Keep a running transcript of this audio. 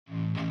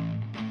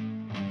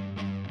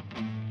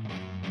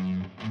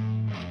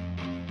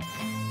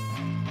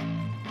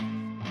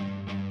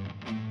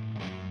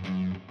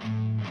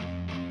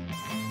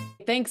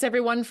Thanks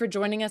everyone for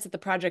joining us at the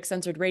Project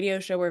Censored radio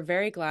show. We're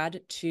very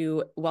glad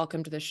to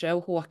welcome to the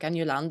show Håkan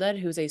Julander,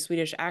 who's a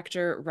Swedish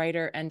actor,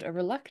 writer, and a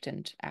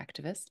reluctant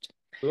activist.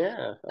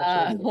 Yeah,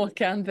 absolutely.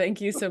 Håkan,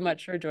 thank you so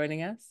much for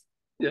joining us.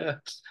 Yeah,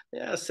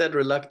 I said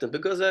reluctant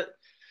because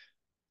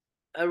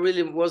I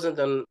really wasn't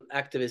an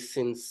activist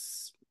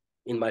since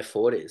in my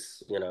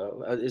 40s, you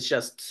know. It's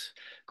just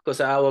because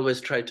I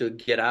always tried to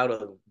get out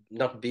of,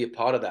 not be a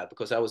part of that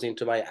because I was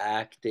into my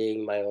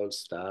acting, my own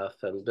stuff,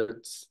 and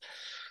but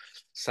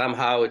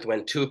somehow it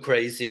went too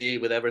crazy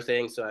with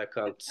everything, so I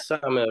can't. So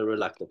I'm a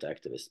reluctant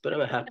activist, but I'm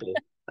a happy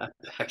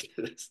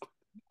activist.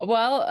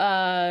 Well,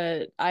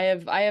 I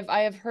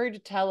have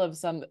heard tell of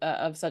some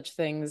of such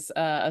things.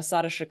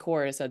 Asada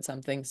Shakur said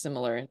something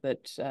similar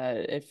that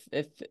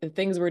if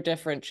things were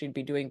different, she'd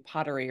be doing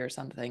pottery or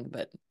something.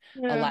 But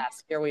Yeah.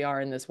 alas, here we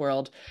are in this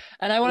world.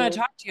 And I want to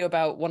Yeah. talk to you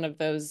about one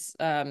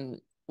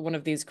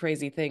of these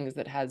crazy things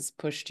that has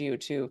pushed you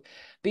to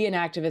be an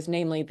activist,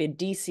 namely the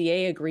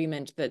DCA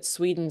agreement that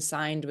Sweden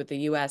signed with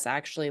the US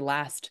actually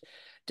last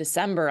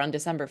December. On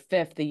December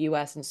 5th, the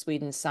US and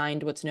Sweden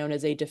signed what's known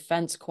as a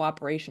Defense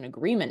Cooperation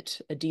Agreement,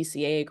 a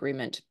DCA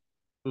agreement,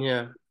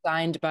 Yeah.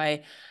 signed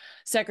by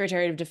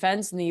Secretary of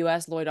Defense in the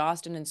US, Lloyd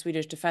Austin, and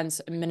Swedish Defense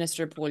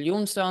Minister Paul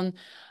Jonsson.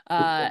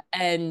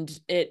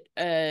 And it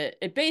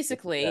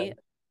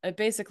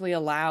basically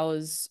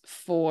allows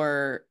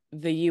for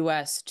the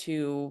US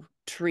to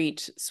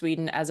treat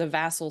Sweden as a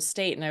vassal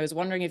state. And I was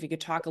wondering if you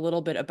could talk a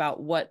little bit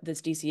about what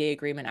this DCA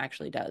agreement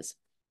actually does.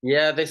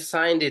 Yeah, they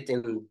signed it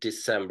in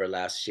December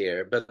last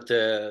year, but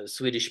the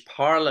Swedish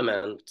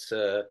parliament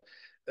uh,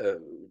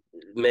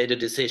 made a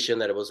decision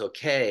that it was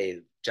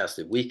okay just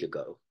a week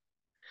ago.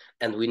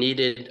 And we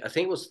needed, I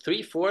think it was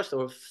three-fourths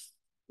or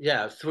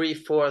yeah,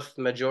 three-fourth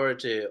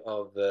majority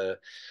of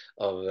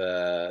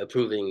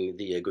approving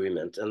the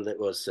agreement, and it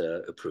was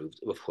approved.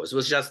 Of course, it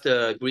was just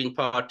the Green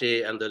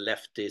Party and the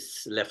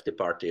lefty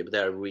party, but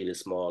they're really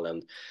small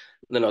and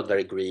they're not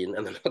very green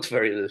and they're not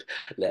very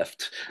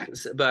left.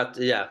 But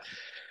yeah,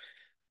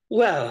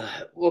 well,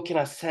 what can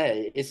I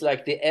say? It's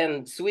like the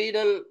end.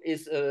 Sweden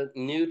is a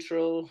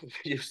neutral,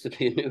 used to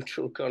be a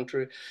neutral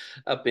country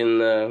up in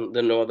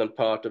the northern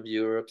part of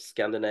Europe,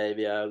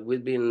 Scandinavia.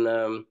 We've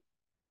been,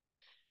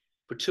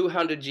 for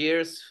 200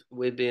 years,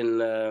 we've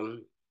been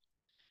on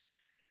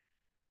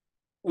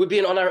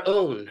our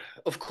own.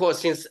 Of course,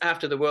 since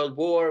after the World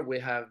War, we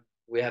have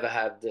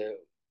had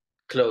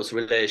close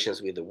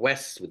relations with the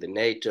West, with the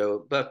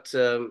NATO, but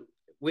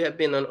we have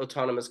been an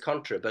autonomous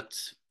country. But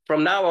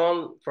from now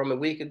on, from a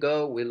week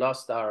ago, we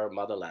lost our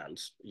motherland,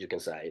 you can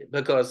say,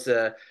 because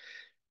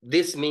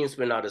this means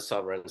we're not a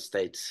sovereign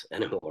state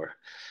anymore.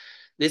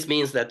 This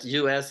means that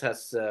US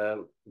has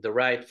the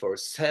right for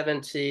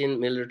 17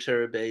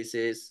 military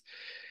bases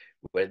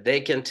where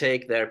they can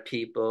take their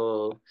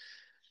people,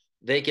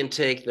 they can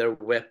take their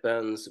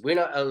weapons. We're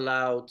not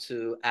allowed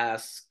to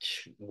ask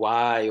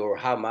why or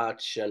how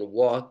much and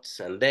what,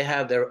 and they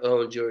have their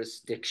own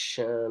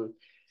jurisdiction.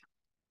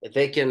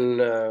 They can,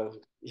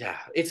 yeah.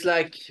 It's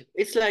like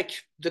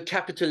the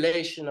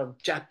capitulation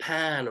of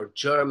Japan or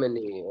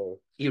Germany or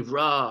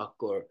Iraq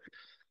or.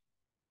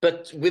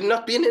 But we've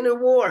not been in a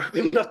war.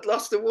 We've not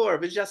lost a war.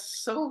 We're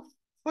just so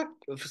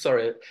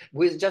sorry.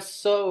 We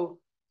just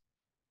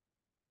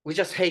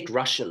hate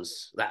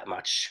Russians that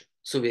much.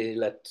 So we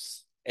let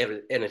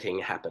anything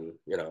happen,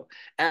 you know.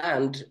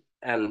 And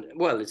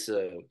well, it's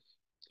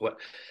well,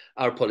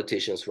 our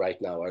politicians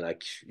right now are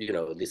like, you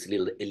know, this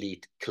little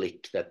elite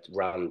clique that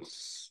run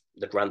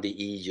the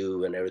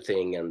EU and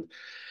everything, and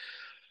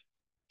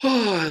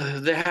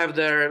they have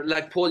their,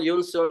 like Paul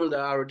Jonsson,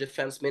 our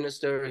defense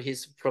minister.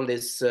 He's from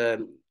this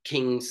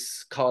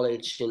King's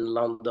College in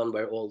London,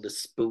 where all the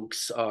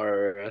spooks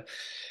are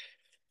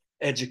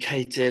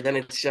educated, and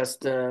it's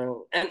just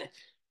and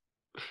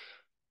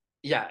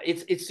yeah,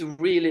 it's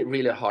really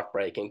really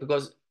heartbreaking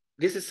because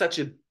this is such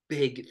a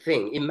big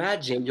thing.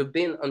 Imagine you've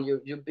been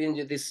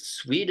to this.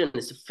 Sweden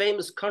is a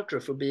famous country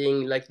for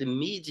being like the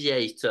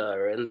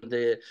mediator and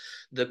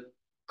the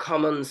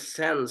common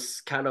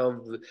sense kind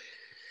of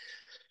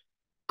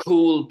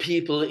cool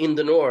people in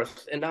the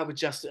north, and now we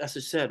just, as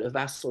you said, a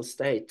vassal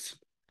state.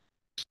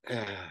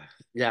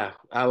 Yeah,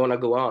 I want to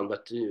go on,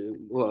 but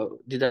well,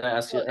 did I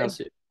ask you Well,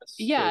 answer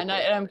yeah, your and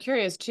question? I'm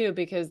curious too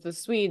because the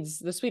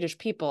Swedish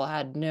people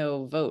had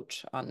no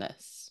vote on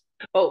this.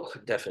 Oh,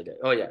 definitely.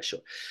 Oh, yeah,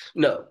 sure.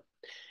 No,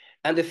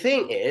 and the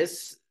thing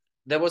is,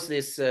 there was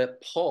this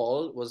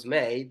poll was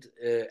made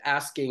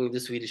asking the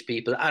Swedish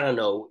people. I don't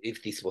know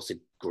if this was a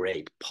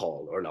great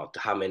poll or not,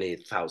 how many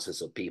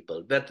thousands of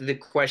people, but the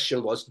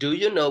question was, do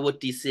you know what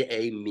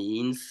DCA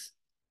means?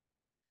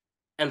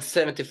 And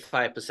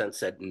 75%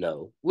 said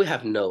no. We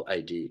have no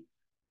idea.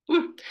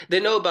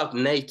 They know about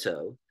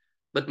NATO,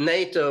 but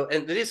NATO,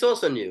 and this is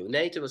also new.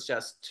 NATO was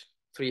just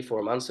 3,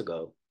 4 months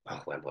ago.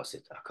 Oh, when was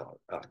it? I can't.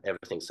 Oh,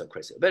 everything's so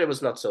crazy, but it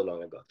was not so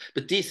long ago.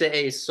 But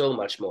DCA is so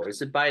much more. It's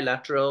a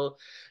bilateral,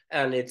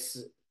 and it's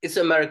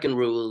American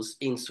rules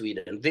in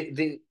Sweden.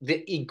 The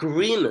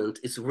agreement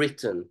is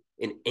written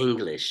in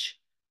English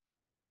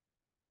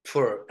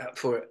for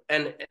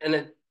and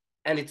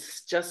and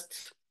it's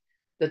just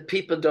that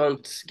people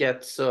don't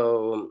get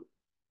so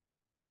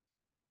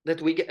that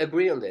we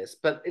agree on this,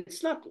 but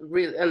it's not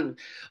real. And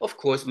of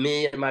course,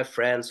 me and my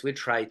friends, we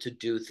try to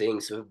do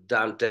things. We've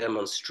done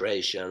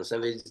demonstrations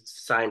and we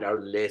signed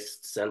our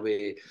lists and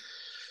we,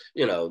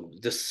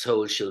 the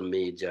social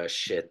media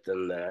shit.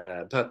 And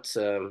but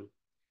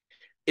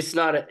it's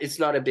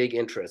not a big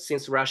interest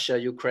since Russia,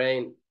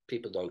 Ukraine.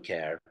 People don't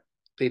care.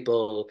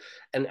 People,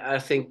 and I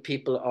think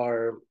people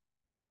are.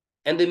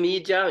 And the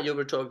media, you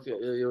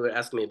were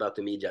asking me about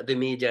the media. The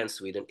media in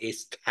Sweden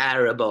is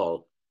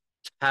terrible,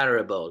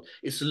 terrible.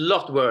 It's a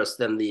lot worse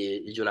than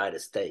the United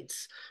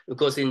States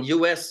because in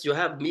US you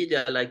have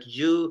media like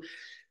you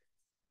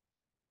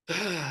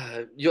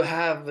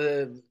have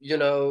Aaron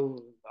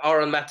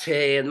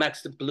Maté and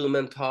Max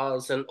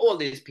Blumenthal's and all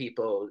these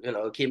people,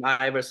 Kim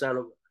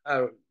Iverson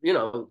are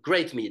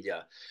great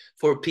media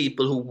for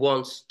people who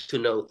wants to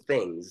know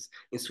things.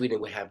 In Sweden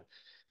we have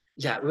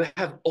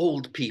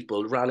old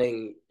people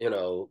running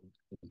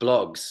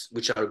blogs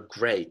which are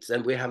great,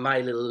 and we have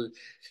My Little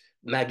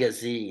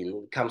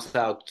Magazine comes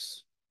out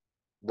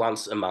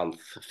once a month,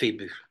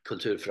 Fib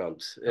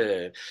Kulturfront.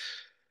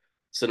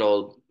 It's an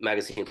old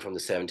magazine from the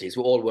 70s.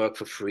 We all work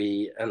for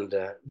free, and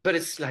but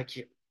it's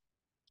like,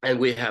 and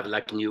we have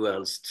like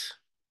nuanced,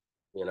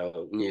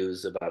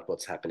 news about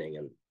what's happening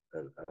and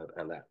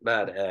that.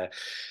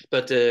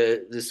 But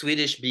the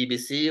Swedish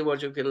BBC,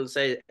 what you can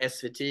say,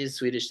 SVT,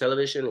 Swedish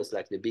television, is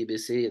like the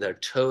BBC. They're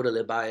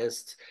totally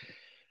biased,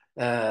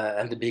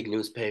 and the big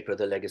newspaper,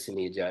 the legacy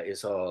media,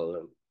 is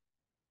all.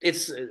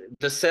 It's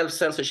the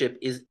self-censorship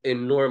is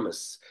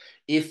enormous.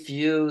 If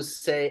you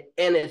say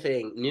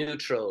anything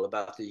neutral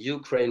about the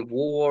Ukraine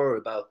war,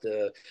 about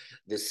the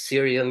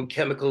Syrian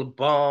chemical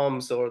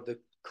bombs or the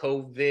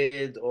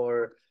COVID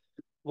or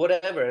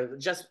whatever,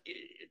 just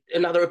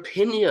another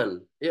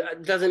opinion.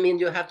 It doesn't mean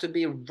you have to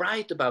be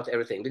right about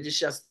everything. It's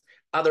just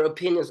other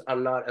opinions are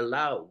not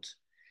allowed.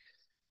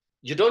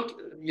 You don't,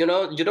 you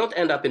don't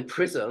end up in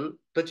prison,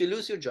 but you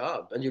lose your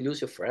job and you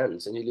lose your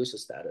friends and you lose your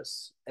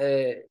status.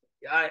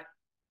 I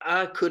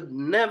I could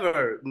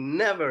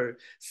never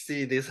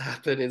see this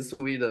happen in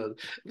Sweden.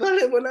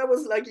 But when I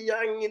was like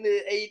young in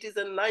the 80s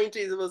and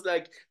 90s, it was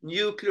like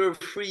nuclear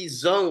free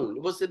zone.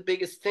 It was the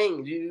biggest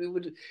thing.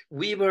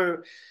 We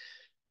were,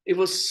 it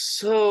was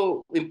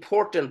so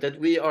important that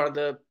we are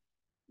the,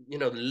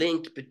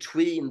 link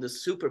between the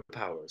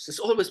superpowers. It's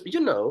always,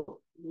 your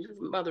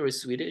mother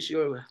is Swedish,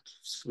 you're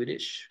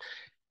Swedish.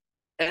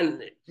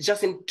 And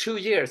just in 2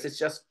 years, it's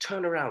just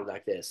turned around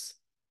like this.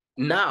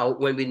 Now,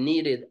 when we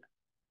needed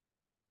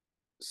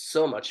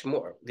so much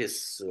more,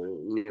 this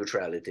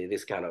neutrality,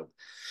 this kind of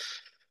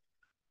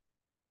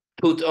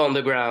put on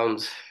the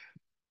ground,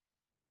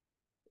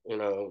 you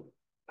know.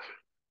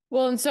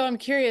 Well, and so I'm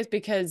curious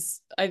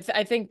because I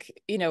think,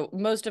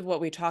 most of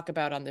what we talk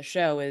about on the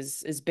show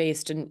is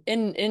based in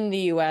the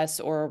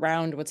US or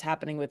around what's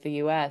happening with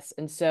the US.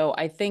 And so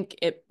I think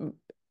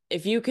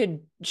if you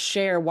could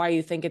share why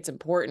you think it's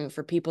important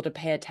for people to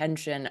pay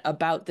attention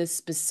about this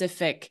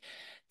specific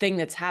thing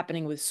that's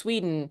happening with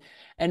Sweden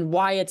and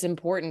why it's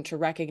important to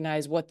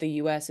recognize what the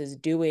US is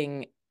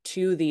doing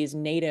to these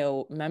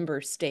NATO member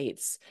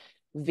states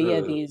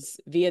via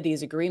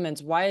these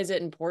agreements. Why is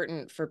it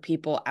important for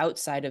people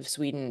outside of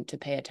Sweden to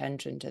pay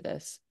attention to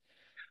this?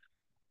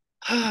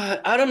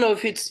 I don't know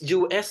if it's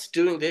US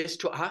doing this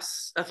to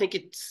us. I think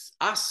it's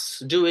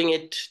us doing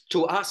it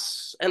to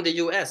us and the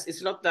US.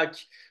 It's not like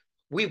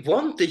we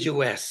want the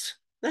US.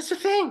 That's the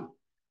thing.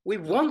 We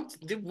want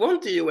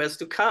the US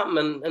to come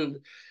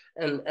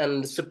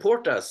and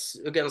support us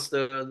against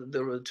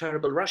the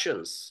terrible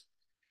Russians.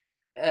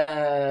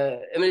 I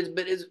mean,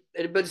 but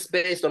it's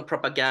based on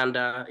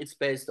propaganda. It's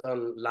based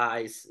on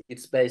lies.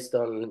 It's based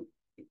on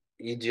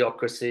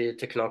idiocracy,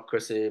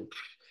 technocracy.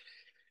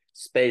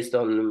 It's based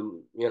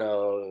on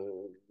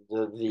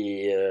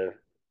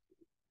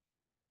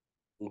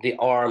the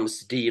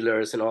arms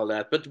dealers and all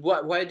that. But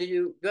why do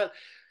you? Well,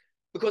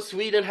 because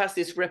Sweden has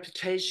this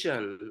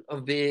reputation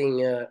of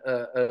being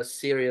a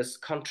serious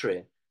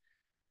country,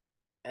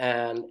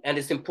 and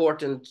it's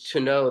important to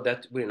know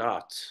that we're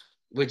not.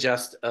 We're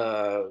just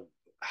a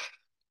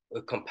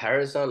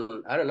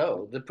comparison. I don't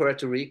know, the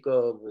Puerto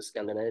Rico of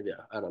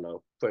Scandinavia. I don't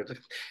know.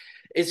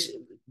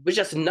 We're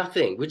just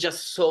nothing. We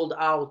just sold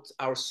out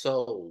our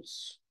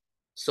souls.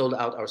 Sold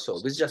out our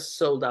souls. We just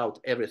sold out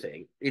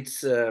everything.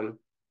 It's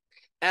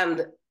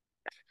and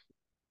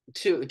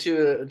to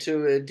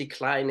a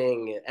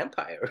declining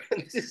empire.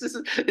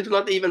 It's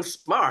not even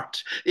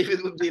smart. If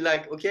it would be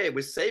like, okay,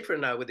 we're safer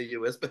now with the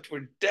US, but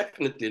we're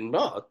definitely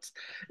not.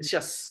 It's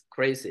just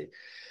crazy.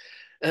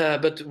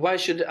 But why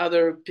should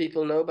other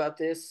people know about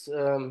this?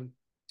 I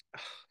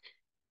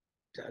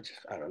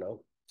don't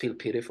know. Feel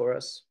pity for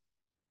us.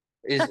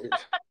 Is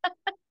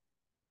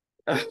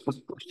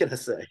what can I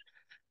say?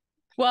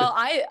 Well,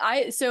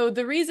 so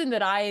the reason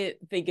that I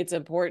think it's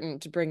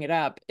important to bring it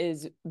up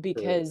is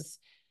because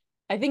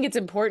I think it's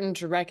important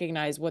to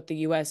recognize what the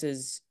US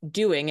is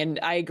doing. And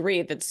I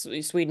agree that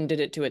Sweden did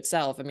it to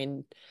itself. I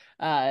mean,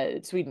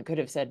 Sweden could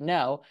have said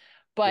no.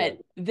 But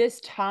this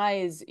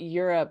ties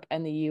Europe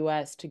and the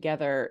US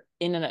together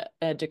in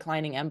a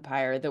declining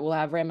empire that will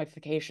have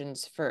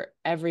ramifications for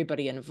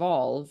everybody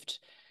involved.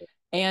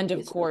 And of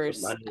It's not for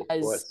course, money,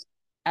 of course.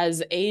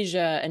 as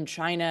Asia and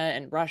China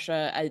and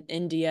Russia and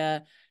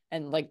India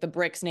and like the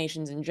BRICS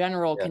nations in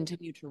general Yeah.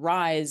 continue to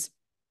rise,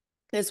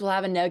 this will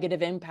have a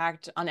negative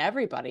impact on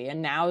everybody.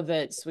 And now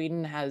that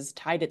Sweden has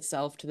tied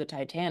itself to the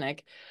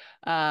Titanic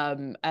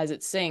as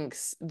it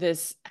sinks,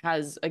 this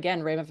has,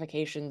 again,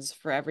 ramifications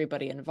for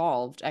everybody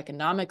involved,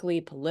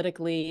 economically,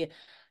 politically,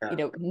 you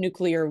know,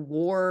 nuclear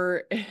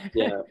war.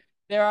 Yeah.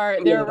 there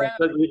are that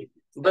are.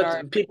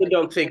 But people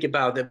don't think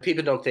about it.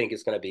 People don't think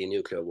it's going to be a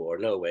nuclear war.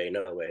 No way,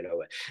 no way, no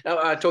way. Now,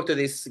 I talked to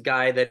this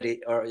guy that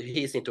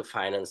he's into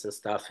finance and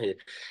stuff, and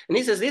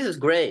he says this is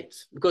great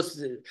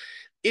because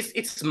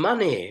it's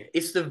money.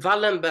 It's the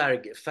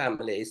Wallenberg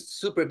family. It's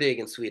super big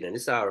in Sweden.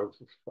 It's our,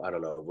 I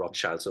don't know,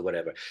 Rothschilds or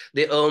whatever.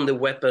 They own the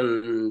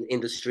weapon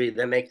industry.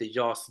 They make the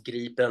JAS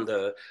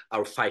Gripen,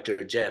 our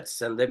fighter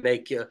jets, and they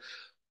make.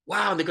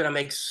 Wow, they're gonna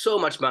make so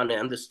much money,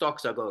 and the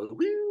stocks are going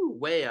woo,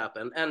 way up,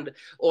 and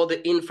all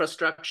the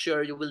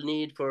infrastructure you will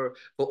need for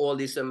all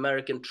these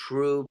American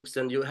troops,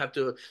 and you have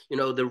to, you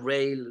know,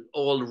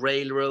 all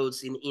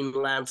railroads in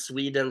inland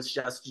Sweden's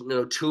just, you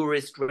know,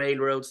 tourist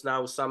railroads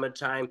now,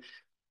 summertime.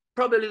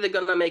 Probably they're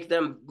gonna make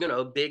them, you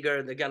know,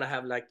 bigger. They're gonna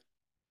have like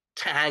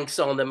tanks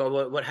on them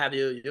or what have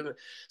you.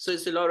 So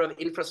it's a lot of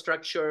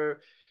infrastructure,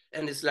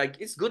 and it's like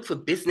it's good for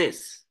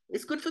business.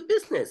 It's good for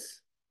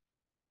business.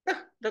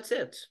 Yeah, that's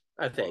it,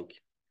 I think.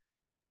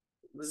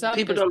 Some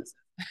People don't.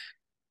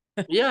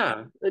 businesses.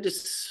 Yeah, but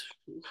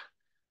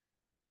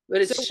So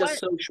it's just what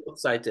so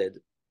short-sighted.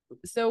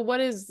 so what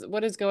is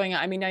going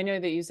on? I mean, I know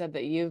that you said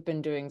that you've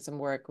been doing some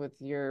work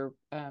with your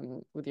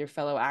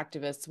fellow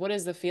activists. What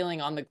is the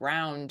feeling on the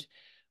ground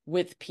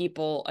with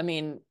people? I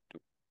mean,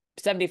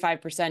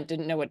 75%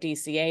 didn't know what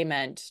DCA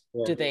meant.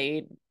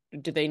 Yeah.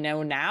 Do they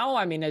know now?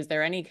 I mean, is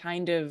there any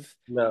kind of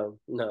No,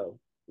 no,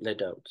 they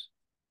don't.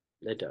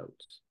 They don't.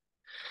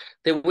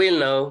 They will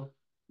know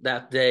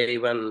that day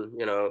when,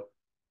 you know,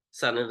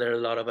 suddenly there are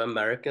a lot of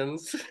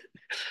Americans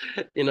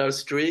in our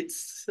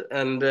streets,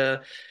 and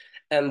the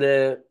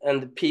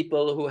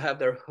people who have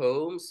their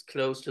homes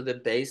close to the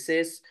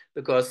bases,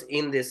 because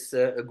in this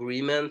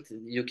agreement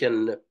you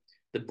can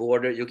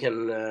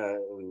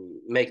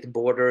make the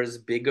borders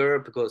bigger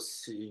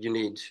because you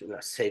need, you know,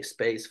 safe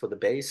space for the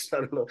base. I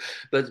don't know,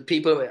 but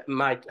people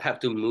might have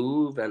to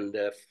move, and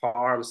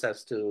farms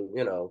has to,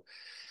 you know,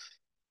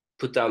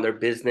 put down their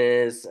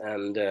business,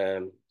 and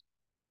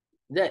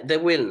they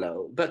will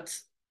know. But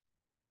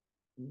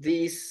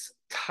these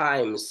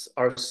times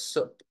are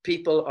so,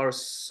 people are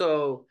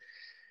so,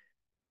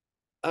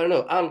 I don't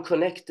know,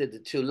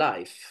 unconnected to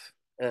life,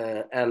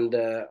 and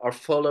are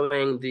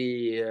following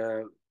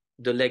the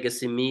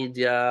legacy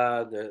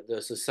media,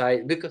 the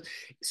society. Because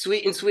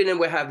in Sweden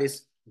we have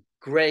this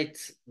great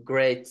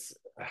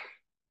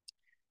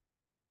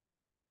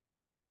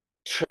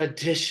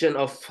tradition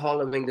of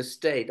following the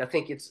state. I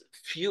think it's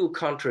few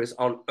countries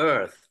on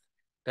earth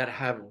that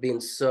have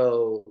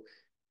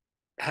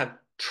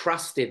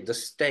trusted the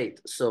state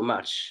so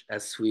much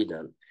as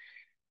Sweden,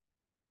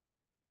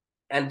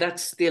 and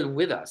that's still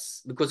with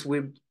us because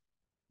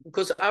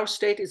our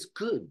state is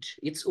good.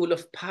 It's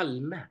Olof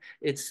Palme.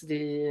 It's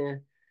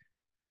the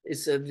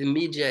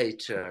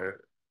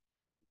mediator,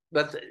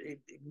 but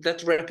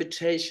that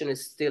reputation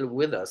is still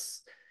with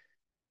us.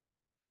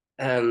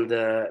 And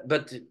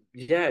but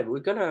yeah,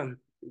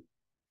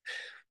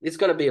 it's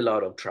gonna be a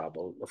lot of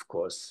trouble, of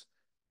course.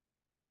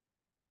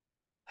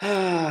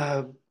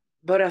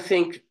 But I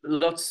think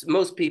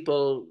most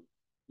people,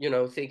 you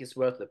know, think it's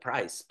worth the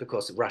price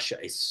because Russia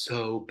is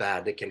so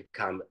bad. They can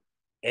come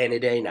any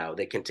day now.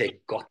 They can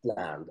take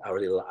Gotland, our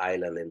little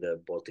island in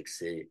the Baltic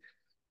Sea,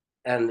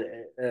 and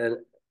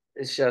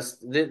it's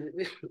just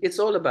it's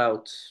all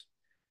about,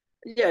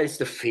 yeah, it's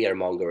the fear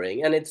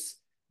mongering,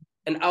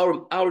 and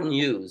our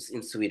news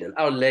in Sweden,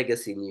 our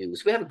legacy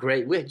news. We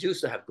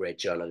used to have great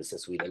journalists in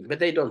Sweden, but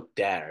they don't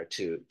dare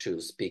to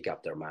speak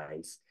up their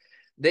minds.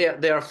 They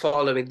are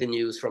following the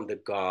news from the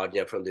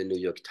Guardian, from the New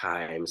York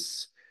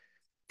Times,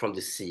 from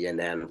the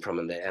CNN,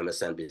 from the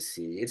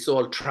MSNBC. It's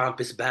all Trump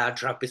is bad,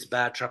 Trump is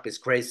bad, Trump is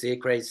crazy,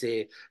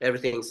 crazy.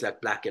 Everything's like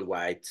black and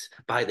white.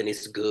 Biden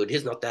is good.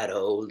 He's not that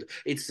old.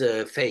 It's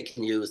fake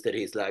news that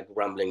he's like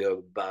rumbling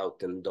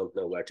about and don't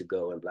know where to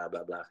go and blah,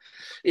 blah, blah.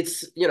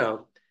 It's, you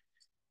know,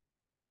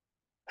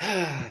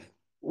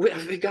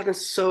 we've gotten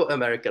so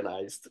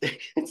Americanized.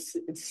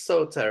 It's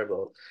so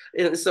terrible.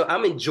 And so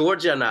I'm in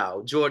Georgia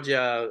now,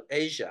 Georgia,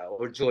 Asia,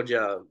 or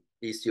Georgia,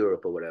 East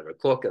Europe, or whatever,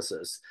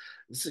 Caucasus.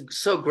 It's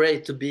so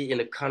great to be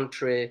in a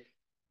country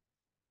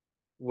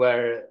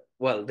where,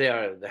 well, they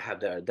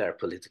have their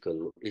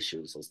political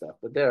issues and stuff,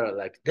 but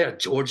they're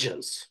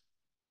Georgians,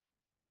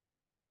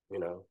 you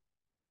know.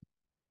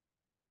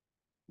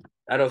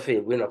 I don't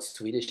feel we're not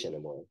Swedish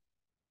anymore.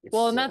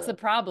 Well, It's and that's the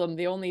problem.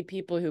 The only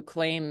people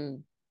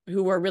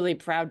who are really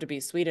proud to be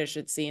Swedish,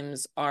 it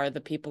seems, are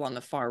the people on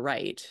the far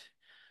right.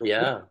 Which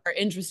yeah, are,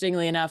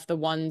 interestingly enough, the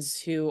ones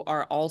who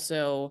are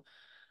also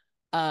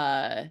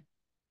uh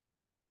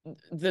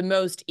the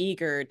most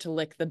eager to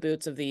lick the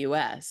boots of the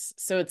US.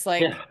 So it's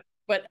like, Yeah,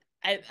 but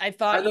I I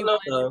thought don't you know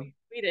wanted to though. be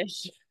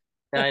Swedish.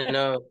 I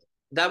know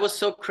that was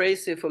so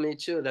crazy for me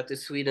too. That the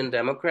Sweden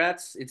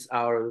Democrats, it's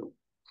our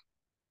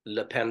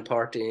Le Pen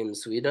party in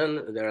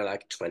Sweden. They're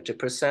like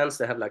 20%.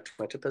 They have like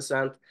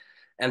 20%,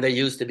 and they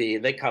used to be.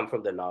 They come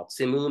from the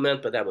Nazi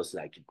movement, but that was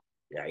like,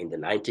 yeah, in the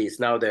 90s.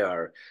 Now they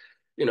are,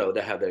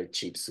 they have their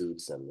cheap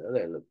suits and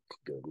they look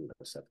good and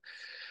stuff.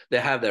 They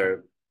have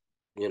their,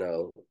 you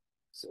know,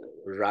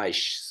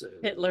 Reich.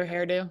 Hitler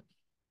hairdo.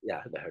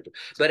 Yeah, they have to.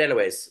 But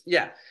anyways,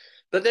 yeah.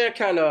 But they are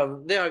kind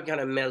of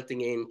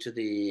melting into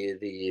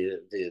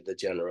the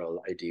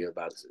general idea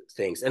about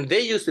things, and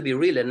they used to be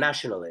really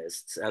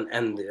nationalists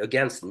and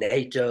against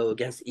NATO,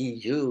 against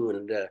EU,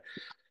 and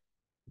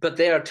but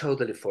they are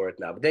totally for it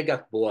now. But they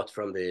got bought um,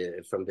 from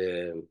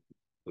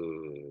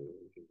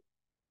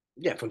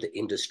the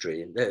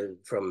industry,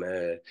 from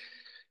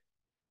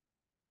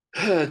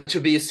to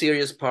be a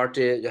serious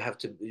party,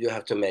 you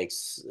have to make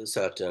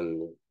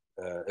certain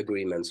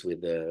agreements with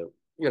the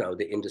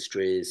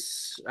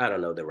industries. I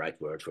don't know the right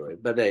word for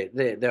it, but they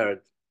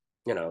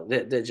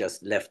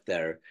just left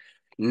their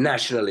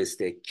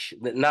nationalistic.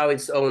 Now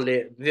it's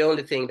only the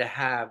only thing they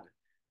have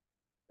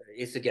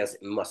is against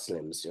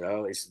Muslims.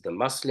 It's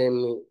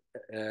the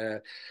uh,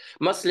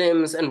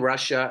 Muslims and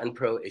Russia and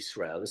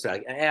pro-Israel. It's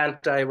like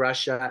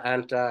anti-Russia,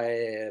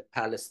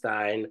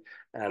 anti-Palestine,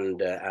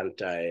 and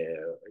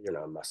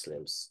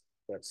Muslims.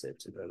 That's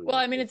it. Well,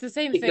 And I mean, it's the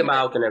same kick thing them that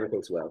out and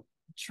everything's well.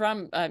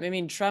 Trump, I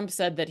mean, Trump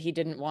said that he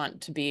didn't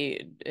want to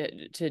be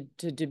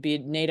to be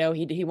NATO.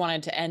 He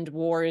wanted to end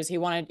wars. He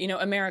wanted,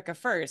 America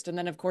first. And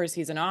then, of course,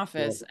 he's in Yeah,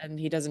 office and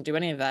he doesn't do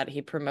any of that.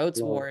 He promotes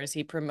yeah, wars.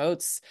 He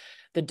promotes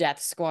the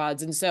death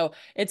squads. And so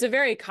it's a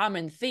very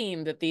common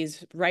theme that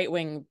these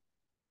right-wing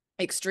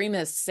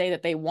extremists say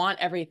that they want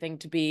everything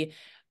to be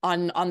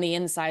on the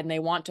inside and they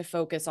want to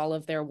focus all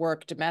of their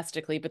work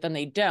domestically, but then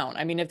they don't.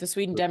 I mean, if the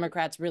Sweden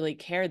Democrats really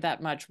cared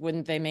that much,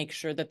 wouldn't they make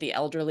sure that the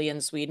elderly in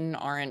Sweden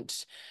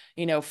aren't,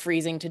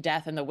 freezing to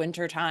death in the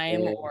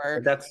wintertime or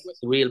but that's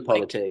real like,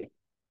 politics.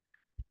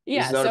 It's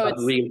yeah, not so about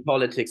it's real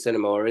politics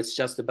anymore. It's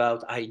just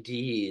about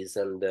ideas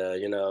and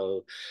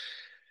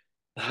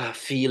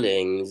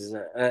feelings.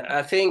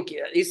 I think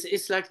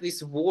it's like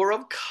this war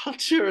of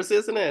cultures,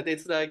 isn't it?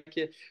 It's like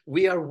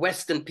we are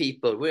Western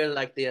people. We're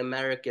like the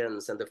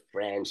Americans and the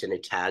French and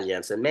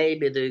Italians and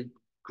maybe the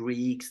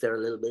Greeks. They're a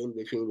little bit in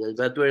between,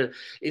 but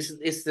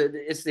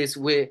it's this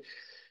we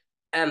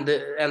and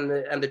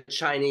the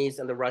Chinese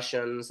and the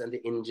Russians and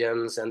the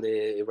Indians and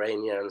the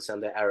Iranians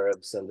and the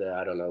Arabs and the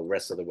I don't know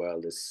rest of the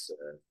world is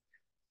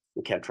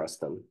we can't trust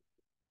them.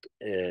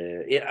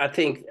 Yeah, I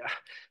think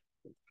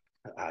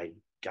I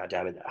God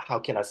damn it. How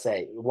can I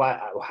say why?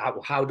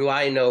 How do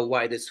I know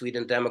why the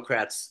Sweden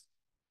Democrats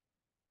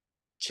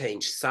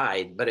change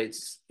side? But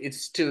it's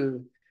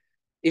to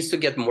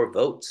get more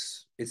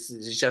votes. It's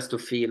just to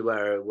feel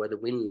where the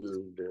wind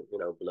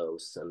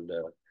blows. And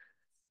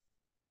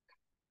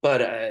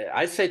but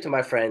I say to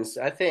my friends,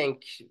 I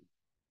think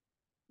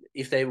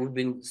if they would have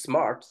been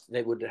smart,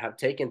 they would have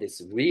taken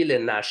this really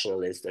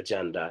nationalist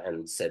agenda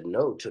and said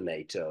no to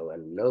NATO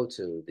and no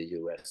to the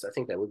US. I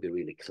think that would be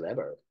really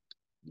clever,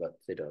 but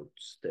they don't.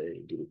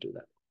 They didn't do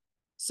that.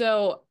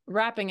 so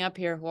wrapping up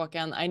here,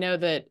 Håkan, I know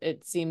that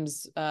it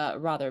seems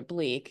rather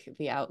bleak,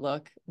 the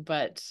outlook,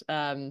 but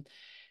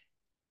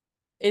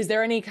is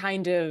there any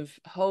kind of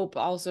hope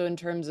also in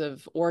terms of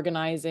Yeah.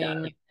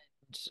 organizing?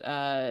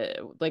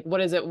 Like, what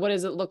does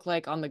it look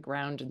like on the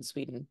ground in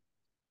Sweden?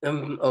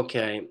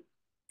 Okay.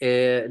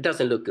 It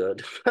doesn't look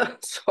good.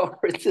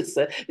 Sorry to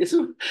say.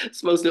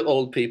 It's mostly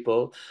old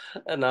people,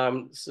 and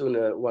I'm soon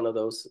one of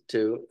those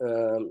too.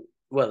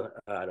 Well,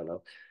 I don't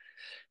know.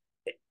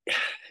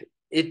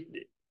 It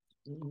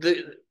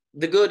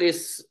the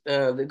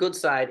good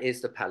side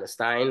is the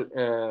Palestine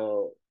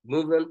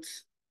movement,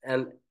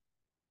 and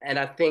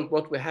I think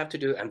what we have to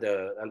do, and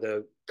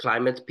the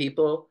climate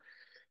people,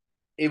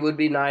 it would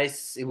be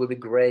nice. It would be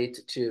great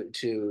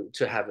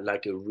to have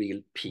like a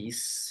real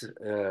peace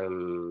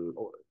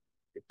or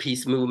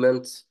peace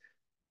movement,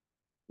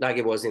 like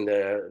it was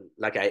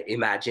like I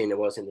imagine it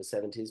was in the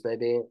 70s,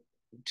 maybe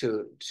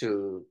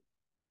to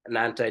an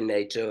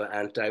anti-NATO,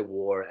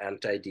 anti-war,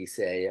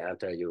 anti-DCA,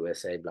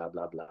 anti-USA, blah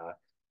blah blah,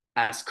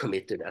 as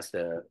committed as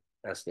the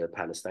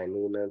Palestine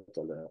movement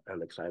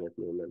and the climate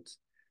movement.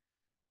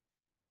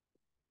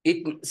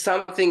 It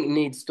something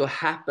needs to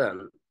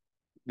happen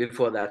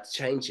before that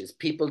changes.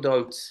 People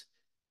don't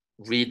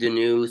read the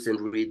news and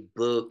read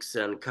books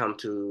and come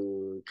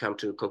to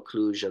a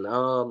conclusion.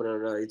 Oh, blah,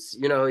 blah.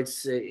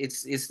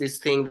 It's this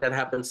thing that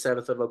happened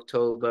 7th of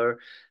October,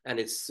 and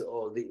it's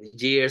all the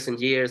years and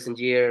years and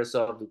years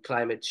of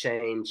climate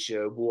change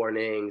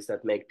warnings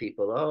that make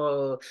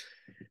people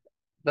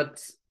but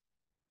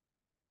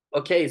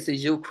okay, it's a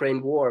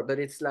Ukraine war, but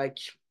it's like,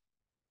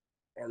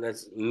 and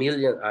there's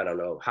million, I don't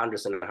know,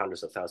 hundreds and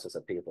hundreds of thousands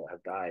of people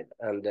have died,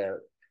 and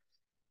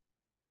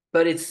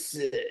but it's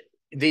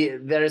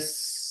there's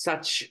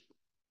such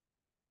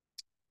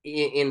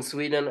in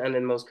Sweden and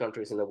in most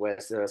countries in the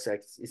West,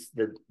 it's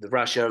the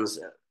Russians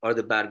are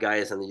the bad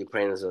guys and the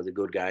Ukrainians are the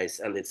good guys,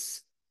 and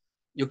it's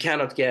you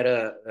cannot get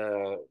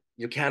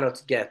you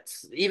cannot get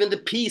even the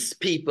peace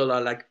people are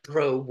like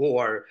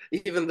pro-war.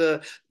 Even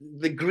the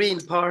Green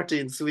Party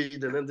in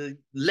Sweden and the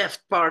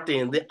Left Party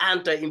and the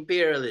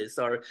anti-imperialists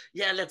are,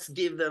 yeah, let's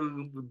give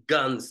them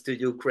guns to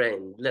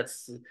Ukraine.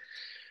 Let's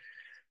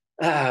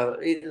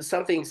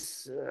something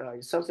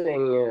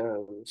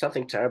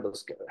terrible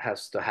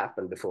has to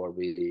happen before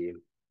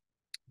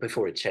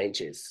it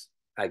changes,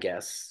 I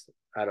guess.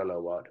 I don't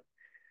know what.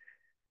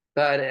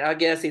 But I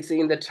guess it's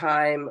in the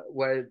time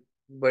where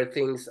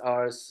things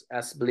are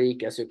as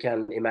bleak as you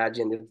can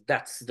imagine.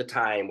 That's the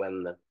time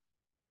when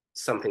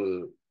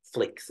something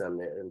flicks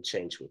and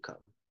change will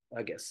come.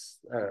 I guess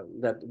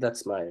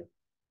that's my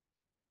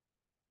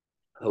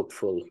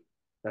hopeful.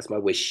 That's my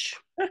wish.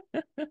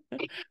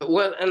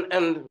 Well,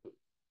 and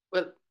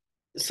well,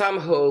 some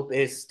hope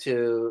is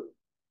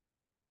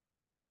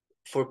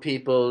for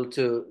people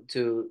to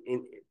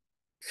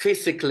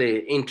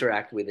physically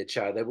interact with each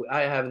other.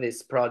 I have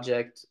this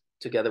project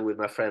together with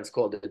my friends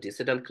called the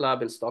Dissident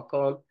Club in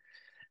Stockholm,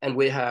 and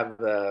we have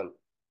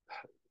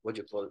what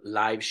you call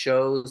live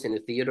shows in the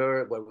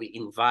theater where we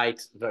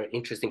invite very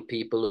interesting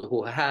people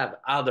who have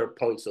other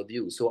points of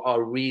view, who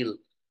are real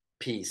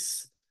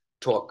peace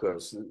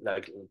talkers,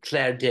 like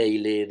Claire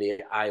Daly,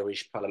 the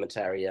Irish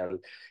parliamentarian,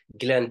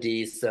 Glenn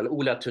Dees and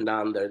Ola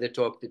Thunander. They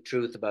talk the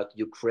truth about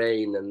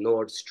Ukraine and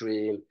Nord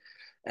Stream,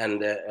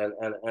 and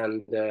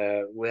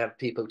we have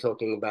people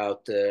talking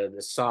about the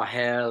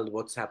Sahel,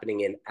 what's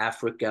happening in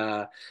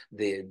Africa,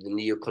 the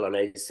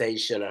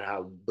neo-colonization, and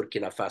how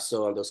Burkina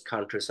Faso and those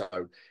countries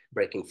are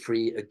breaking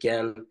free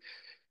again,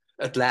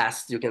 at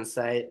last, you can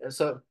say.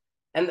 So,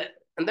 and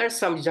there's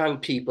some young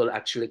people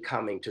actually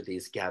coming to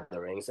these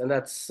gatherings, and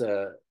that's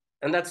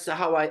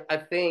how I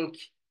think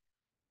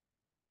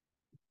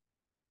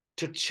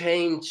to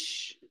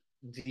change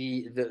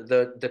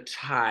the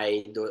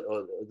tide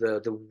or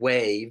the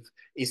wave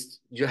is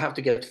you have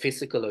to get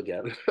physical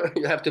again.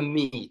 You have to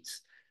meet,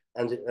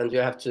 and you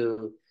have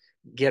to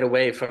get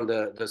away from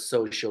the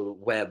social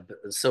web,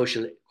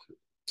 social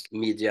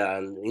media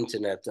and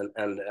internet,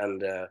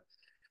 and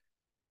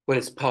when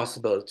it's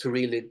possible to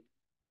really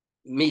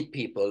meet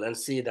people and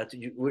see that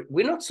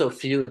we're not so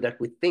few that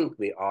we think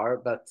we are,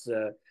 but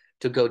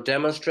to go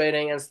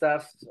demonstrating and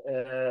stuff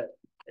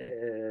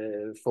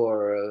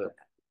for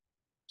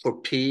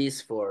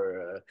peace,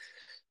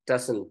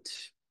 doesn't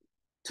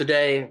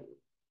today.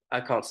 I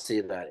can't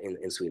see that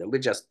in Sweden. We're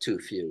just too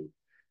few.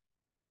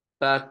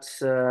 But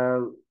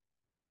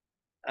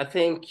I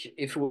think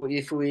if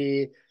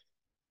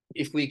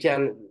we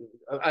can,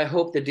 I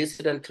hope the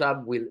Dissident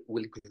Club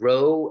will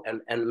grow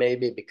and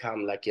maybe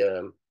become like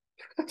a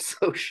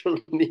social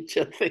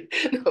media thing.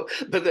 No,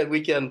 but then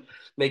we can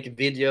make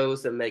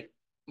videos and make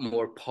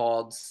more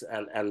pods,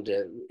 and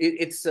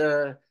it's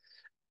and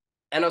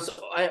also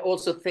I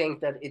also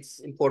think that it's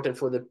important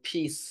for the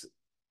peace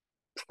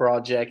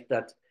project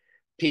that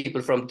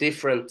people from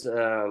different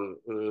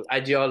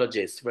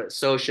ideologies,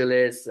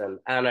 socialists and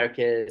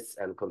anarchists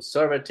and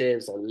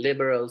conservatives and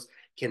liberals,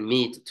 can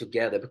meet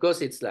together,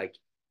 because it's like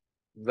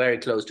very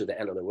close to the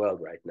end of the world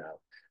right now.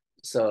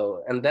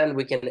 So, and then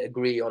we can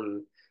agree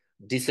on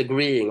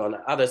disagreeing on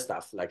other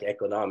stuff like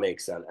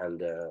economics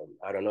and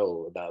I don't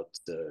know about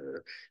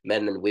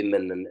men and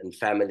women and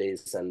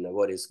families and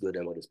what is good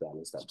and what is bad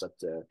and stuff. But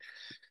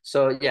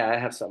so yeah, I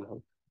have some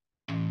hope.